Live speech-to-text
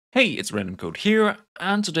Hey, it's Random Code here,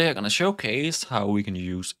 and today I'm going to showcase how we can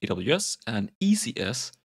use AWS and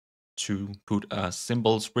ECS to put a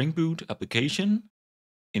simple Spring Boot application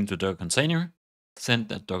into a Docker container, send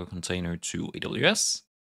that Docker container to AWS,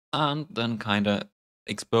 and then kind of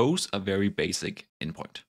expose a very basic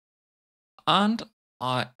endpoint. And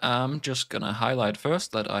I am just going to highlight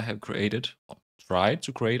first that I have created, or tried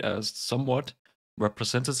to create a somewhat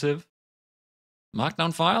representative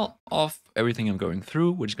Markdown file of everything I'm going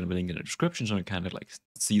through, which is going to be linked in the description, so you kind of like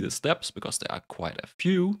see the steps because there are quite a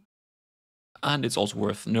few. And it's also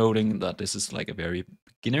worth noting that this is like a very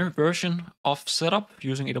beginner version of setup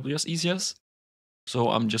using AWS ECS. So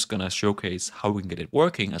I'm just going to showcase how we can get it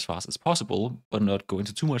working as fast as possible, but not go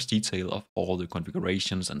into too much detail of all the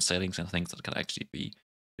configurations and settings and things that can actually be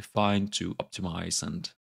defined to optimize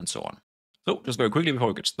and so on. So just very quickly before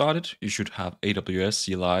we get started, you should have AWS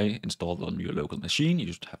CLI installed on your local machine.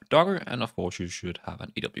 You should have Docker, and of course you should have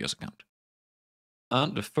an AWS account.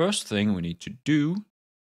 And the first thing we need to do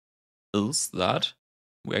is that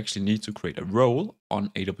we actually need to create a role on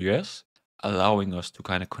AWS, allowing us to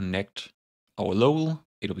kind of connect our local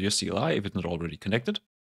AWS CLI if it's not already connected.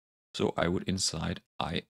 So I would inside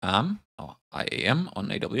IAM on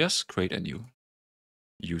AWS create a new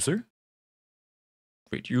user.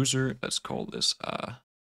 Create user, let's call this a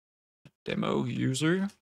demo user.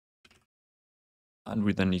 And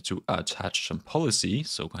we then need to attach some policy,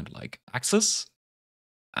 so kind of like access.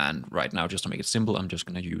 And right now, just to make it simple, I'm just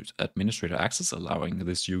going to use administrator access, allowing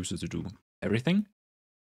this user to do everything.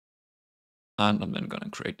 And I'm then going to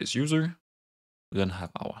create this user. We then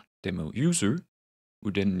have our demo user.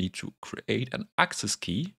 We then need to create an access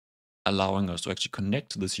key, allowing us to actually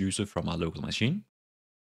connect to this user from our local machine.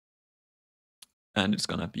 And it's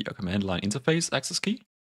going to be a command line interface access key.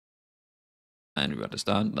 And we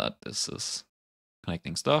understand that this is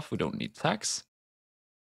connecting stuff. We don't need tags.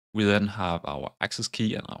 We then have our access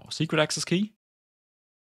key and our secret access key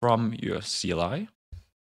from your CLI.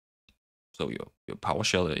 So your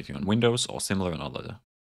PowerShell, if you're on Windows or similar on other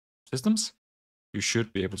systems, you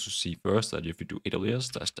should be able to see first that if you do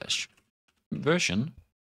AWS --version,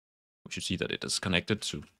 we should see that it is connected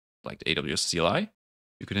to like the AWS CLI.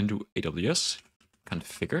 You can then do AWS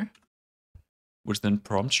configure, which then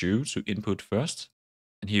prompts you to input first.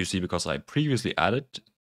 And here you see, because I previously added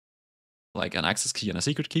like an access key and a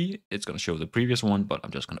secret key, it's going to show the previous one, but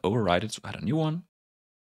I'm just going to override it to add a new one.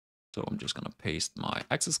 So I'm just going to paste my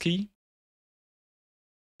access key,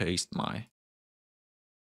 paste my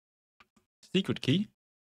secret key,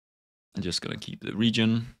 and just going to keep the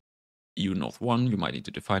region EU North 1. You might need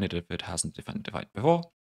to define it if it hasn't defined before,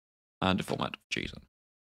 and the format of JSON.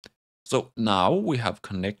 So now we have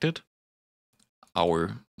connected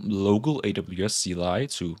our local AWS CLI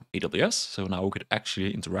to AWS. So now we could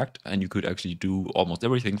actually interact, and you could actually do almost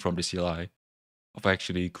everything from the CLI of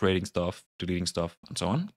actually creating stuff, deleting stuff, and so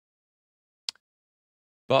on.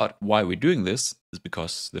 But why we're doing this is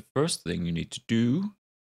because the first thing you need to do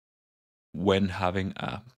when having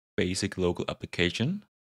a basic local application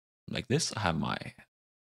like this, I have my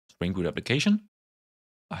Spring Boot application.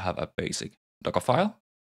 I have a basic Docker file.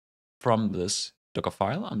 From this Docker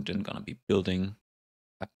file, I'm then going to be building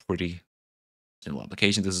a pretty simple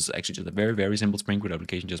application. This is actually just a very, very simple Spring Boot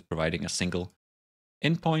application, just providing a single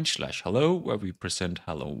endpoint /hello where we present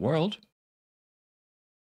hello world.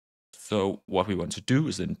 So what we want to do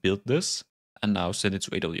is then build this and now send it to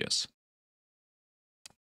AWS.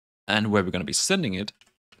 And where we're going to be sending it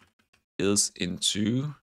is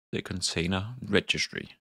into the container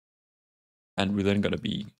registry. And we're then going to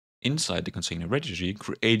be inside the container registry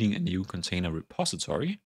creating a new container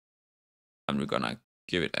repository. And we're going to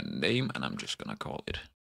give it a name, and I'm just going to call it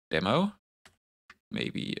demo,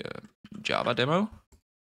 maybe Java demo.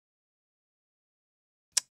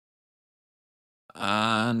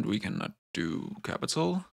 And we cannot do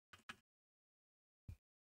capital.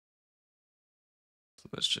 So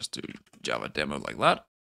let's just do Java demo like that.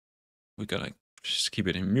 We're going to just keep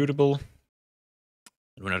it immutable.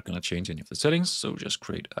 We're not going to change any of the settings, so just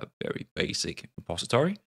create a very basic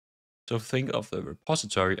repository. So think of the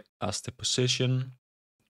repository as the position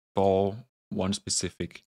for one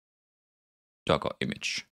specific Docker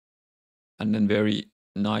image. And then very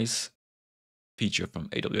nice feature from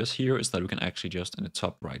AWS here is that we can actually just in the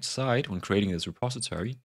top right side, when creating this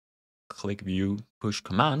repository, click view push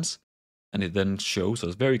commands, and it then shows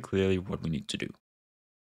us very clearly what we need to do.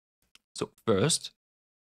 So first,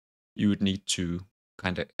 you would need to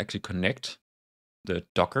kind of actually connect the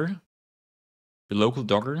Docker, the local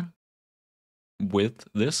Docker, with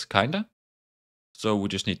this kinda. So we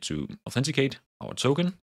just need to authenticate our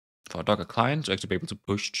token for our Docker client to actually be able to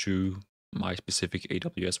push to my specific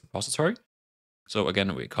AWS repository. So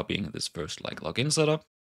again, we're copying this first like login setup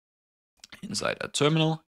inside a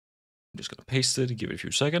terminal. I'm just gonna paste it, give it a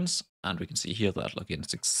few seconds, and we can see here that login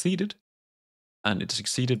succeeded. And it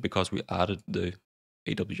succeeded because we added the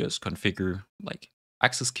AWS configure like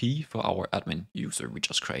access key for our admin user we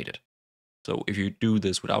just created. So if you do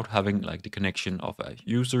this without having like the connection of a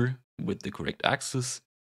user with the correct access,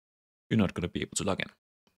 you're not going to be able to log in.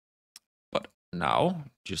 But now,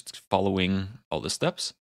 just following all the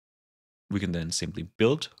steps, we can then simply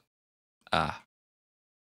build a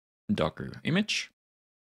Docker image,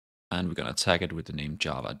 and we're going to tag it with the name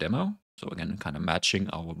Java demo. So again, kind of matching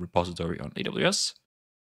our repository on AWS.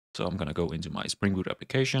 So I'm going to go into my Spring Boot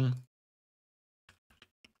application.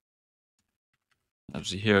 As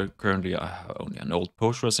you see here, currently I have only an old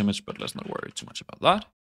Postgres image, but let's not worry too much about that.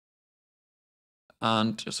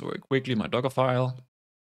 And just very quickly, my Docker file,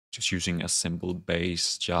 just using a simple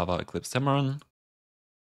base Java Eclipse Tamarin.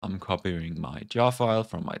 I'm copying my jar file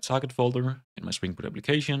from my target folder in my Spring Boot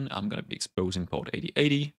application. I'm going to be exposing port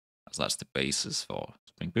 8080, as that's the basis for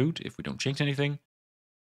Spring Boot if we don't change anything.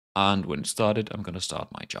 And when it started, I'm going to start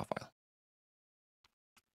my jar file.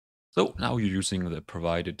 So now you're using the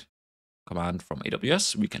provided command from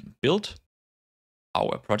AWS, we can build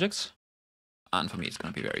our projects. And for me, it's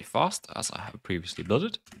going to be very fast as I have previously built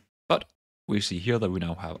it. But we see here that we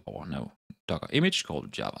now have our Docker image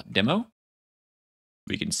called Java demo.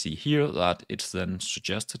 We can see here that it's then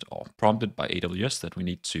suggested or prompted by AWS that we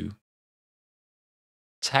need to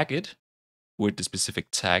tag it with the specific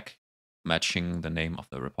tag matching the name of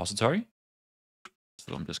the repository.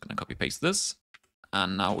 So I'm just going to copy paste this.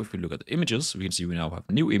 And now if we look at the images, we can see we now have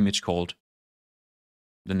a new image called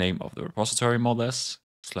the name of the repository, more or less,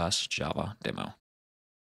 /Java demo.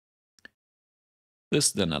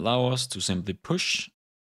 This then allows us to simply push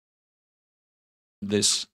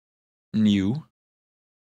this new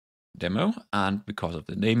demo, and because of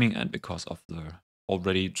the naming and because of the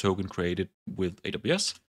already token created with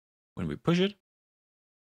AWS, when we push it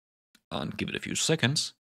and give it a few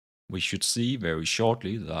seconds, we should see very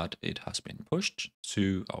shortly that it has been pushed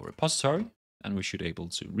to our repository, and we should be able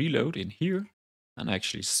to reload in here and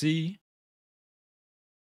actually see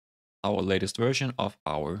our latest version of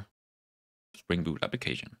our Spring Boot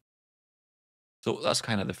application. So that's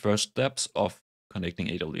kind of the first steps of connecting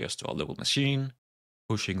AWS to our local machine,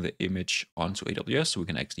 pushing the image onto AWS so we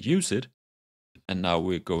can actually use it. And now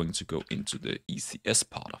we're going to go into the ECS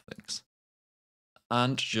part of things.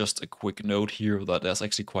 And just a quick note here that there's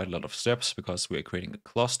actually quite a lot of steps because we're creating a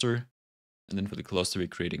cluster. And then for the cluster, we're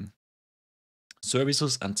creating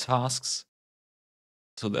services and tasks.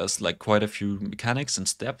 So there's like quite a few mechanics and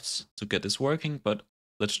steps to get this working, but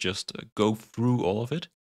let's just go through all of it.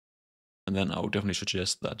 And then I would definitely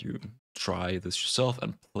suggest that you try this yourself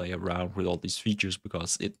and play around with all these features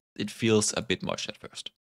because it feels a bit much at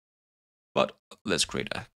first. But let's create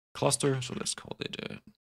a cluster. So let's call it a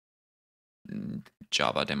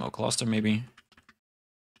Java demo cluster maybe.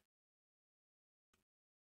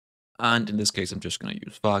 And in this case, I'm just going to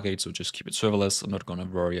use Fargate, so just keep it serverless. I'm not going to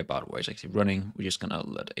worry about where it's actually running. We're just going to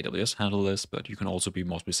let AWS handle this, but you can also be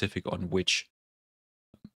more specific on which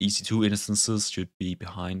EC2 instances should be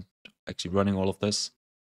behind actually running all of this.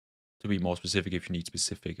 To be more specific if you need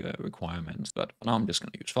specific requirements. But for now, I'm just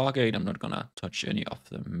going to use Fargate. I'm not going to touch any of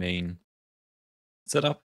the main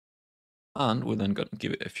setup. And we're then going to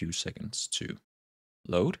give it a few seconds to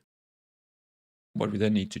load. What we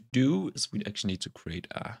then need to do is we actually need to create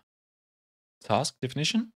a task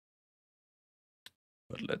definition.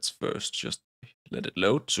 But let's first just let it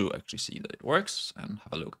load to actually see that it works and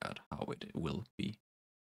have a look at how it will be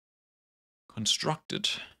constructed.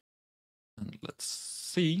 And let's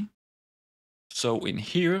see. So in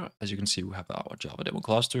here, as you can see, we have our Java demo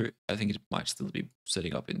cluster. I think it might still be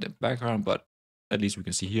setting up in the background, but at least we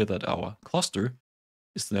can see here that our cluster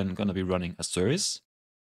is then going to be running a service.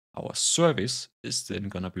 Our service is then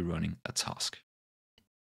going to be running a task.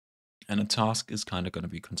 And a task is kind of going to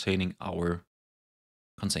be containing our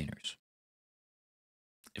containers,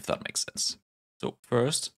 if that makes sense. So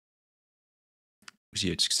first, we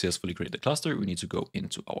see it successfully created the cluster. We need to go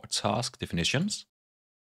into our task definitions,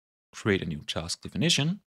 create a new task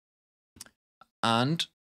definition. And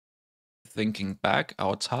thinking back,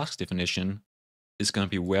 our task definition is going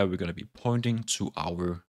to be where we're going to be pointing to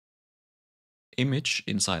our image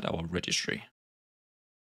inside our registry.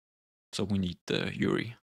 So we need the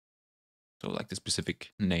URI. So like the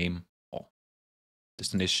specific name or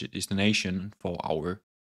destination for our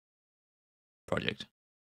project.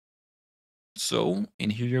 So in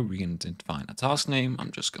here, we can define a task name.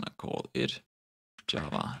 I'm just going to call it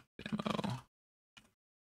Java demo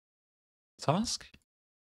task.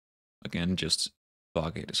 Again, just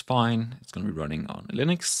Stargate is fine. It's going to be running on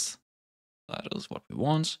Linux. That is what we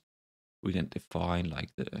want. We can define like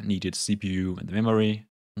the needed CPU and the memory.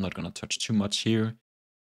 I'm not going to touch too much here.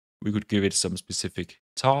 We could give it some specific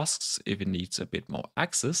tasks if it needs a bit more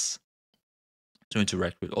access to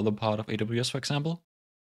interact with other part of AWS, for example.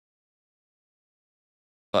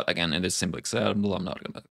 But again, in this simple example, I'm not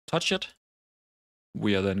going to touch it.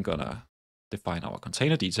 We are then going to define our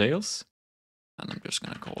container details. And I'm just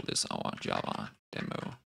going to call this our Java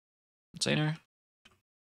demo container.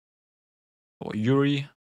 For URI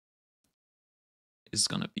is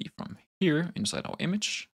going to be from here inside our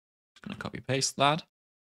image. Just going to copy paste that.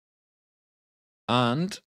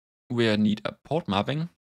 And we need a port mapping.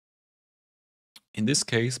 In this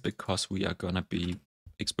case, because we are going to be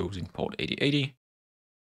exposing port 8080.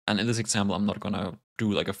 And in this example, I'm not going to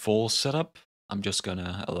do like a full setup. I'm just going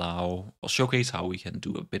to allow or showcase how we can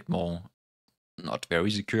do a bit more not very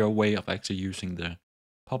secure way of actually using the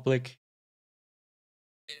public,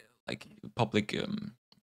 I'm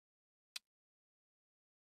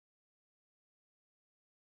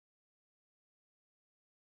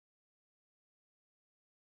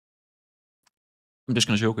just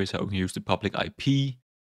going to showcase how we can use the public IP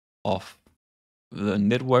of the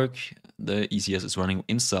network the ECS is running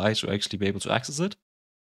inside to actually be able to access it.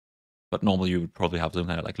 But normally you would probably have some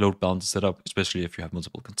kind of like load balancer set up, especially if you have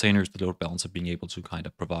multiple containers, the load balancer being able to kind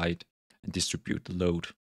of provide and distribute the load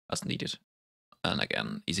as needed. And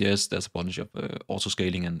again, ECS, there's a bunch of auto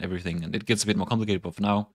scaling and everything, and it gets a bit more complicated, but for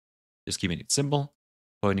now, just keeping it simple,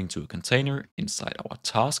 pointing to a container inside our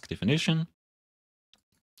task definition,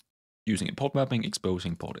 using a port mapping,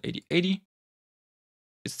 exposing port 8080.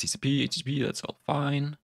 It's TCP, HTTP, that's all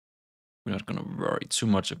fine. We're not going to worry too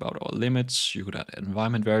much about our limits. You could add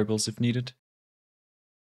environment variables if needed.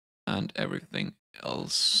 And everything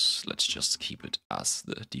else, let's just keep it as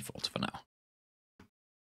the default for now.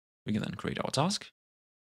 We can then create our task.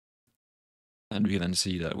 And we can then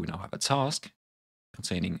see that we now have a task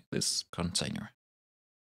containing this container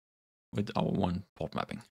with our one port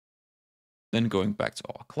mapping. Then going back to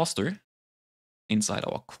our cluster, inside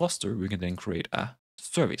our cluster, we can then create a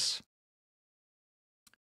service,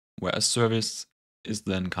 where a service is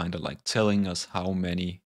then kind of like telling us how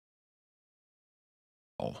many,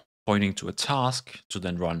 or pointing to a task to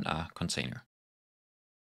then run a container.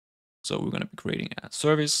 So we're going to be creating a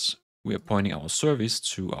service. We are pointing our service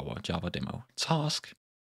to our Java demo task.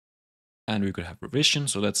 And we could have revision.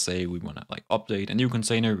 So let's say we want to like update a new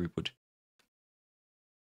container. We would,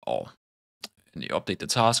 in the update the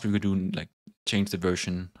task, we could do like change the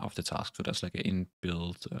version of the task. So that's like an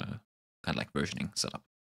inbuilt kind of like versioning setup.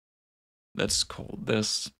 Let's call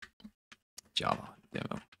this Java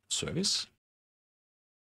demo service.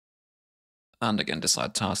 And again,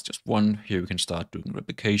 decide task just one. Here we can start doing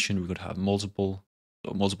replication. We could have multiple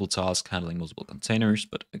tasks handling multiple containers.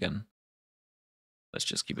 But again, let's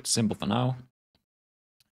just keep it simple for now.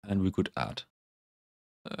 And we could add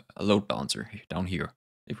a load balancer down here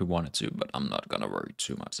if we wanted to, but I'm not gonna worry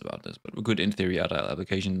too much about this. But we could, in theory, add an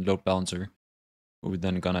application load balancer, where we're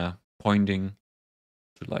then gonna pointing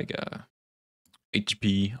to like a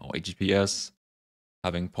HTTP or HTTPS,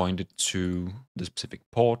 having pointed to the specific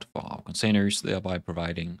port for our containers, thereby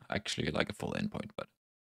providing actually like a full endpoint. But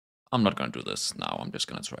I'm not gonna do this now. I'm just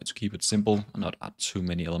gonna try to keep it simple and not add too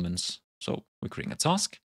many elements. So we're creating a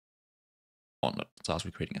task, or not a task,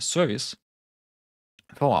 we're creating a service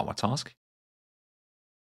for our task.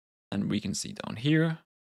 And we can see down here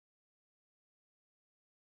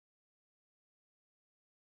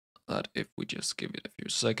that if we just give it a few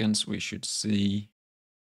seconds, we should see,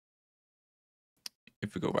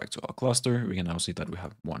 if we go back to our cluster, we can now see that we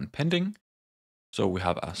have one pending. So we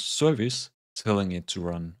have a service telling it to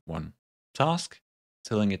run one task,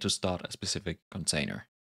 telling it to start a specific container.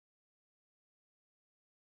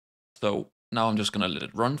 So now I'm just going to let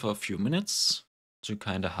it run for a few minutes to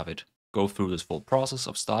kind of have it go through this full process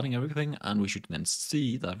of starting everything, and we should then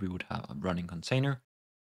see that we would have a running container.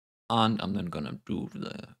 And I'm then gonna do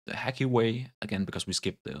the hacky way again, because we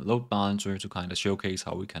skipped the load balancer, to kind of showcase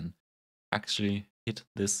how we can actually hit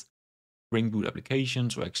this Spring Boot application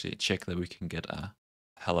to actually check that we can get a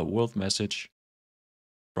hello world message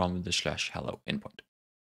from the /hello endpoint.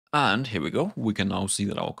 And here we go. We can now see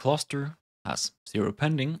that our cluster has 0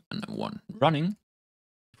 pending and 1 running.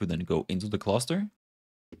 If we then go into the cluster,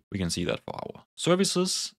 we can see that for our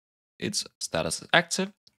services, its status is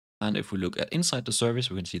active. And if we look at inside the service,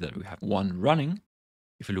 we can see that we have 1 running.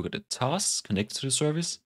 If we look at the tasks connected to the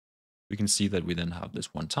service, we can see that we then have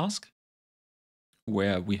this 1 task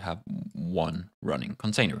where we have 1 running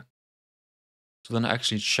container. to then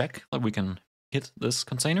actually check that we can hit this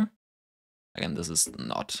container. Again, this is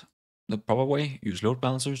not the proper way, use load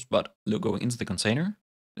balancers, but going into the container,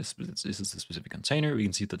 this is the specific container. We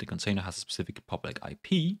can see that the container has a specific public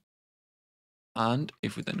IP. And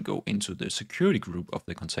if we then go into the security group of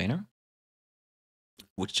the container,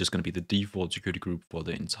 which is just going to be the default security group for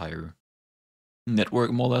the entire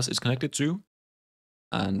network more or less is connected to,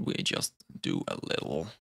 and we just do a little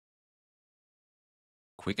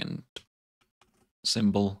quick and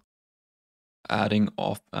simple adding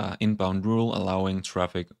of inbound rule allowing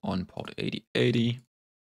traffic on port 8080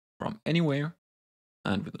 from anywhere,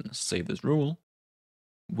 and we then save this rule.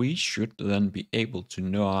 We should then be able to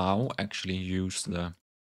now actually use the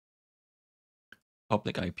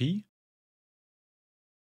public IP.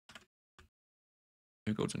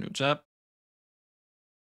 We go to new tab,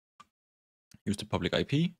 use the public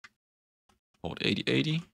IP, port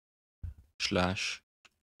 8080 /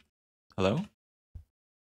 hello,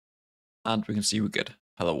 and we can see we get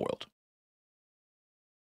hello world.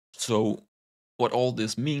 So what all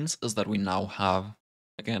this means is that we now have,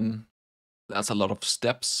 again, that's a lot of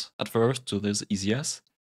steps at first to this ECS,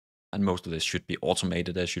 and most of this should be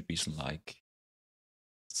automated. There should be some like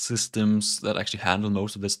systems that actually handle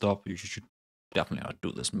most of this stuff. You should definitely not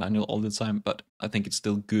do this manual all the time, but I think it's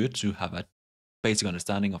still good to have a basic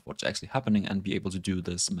understanding of what's actually happening and be able to do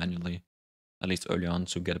this manually, at least early on,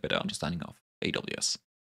 to get a better understanding of AWS.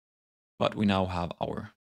 But we now have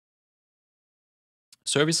our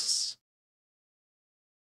services.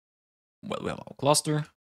 Well, we have our cluster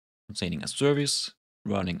containing a service,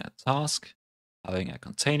 running a task, having a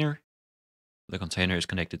container. The container is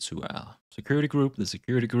connected to a security group. The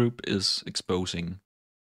security group is exposing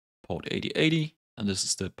port 8080, and this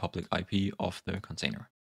is the public IP of the container.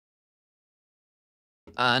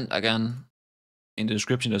 And again, in the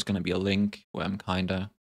description, there's going to be a link where I'm kind of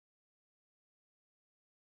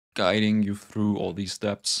guiding you through all these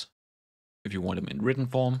steps if you want them in written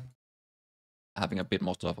form. Having a bit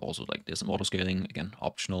more stuff also like this, auto scaling, again,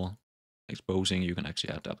 optional. Exposing, you can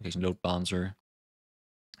actually add the application load balancer.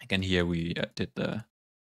 Again, here we did the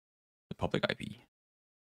public IP.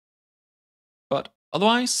 But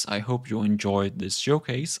otherwise, I hope you enjoyed this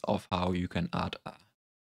showcase of how you can add a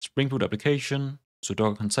Spring Boot application to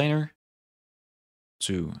Docker container,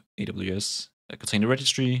 to AWS container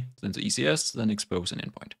registry, then to ECS, then expose an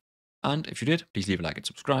endpoint. And if you did, please leave a like and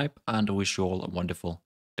subscribe, and I wish you all a wonderful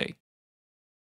day.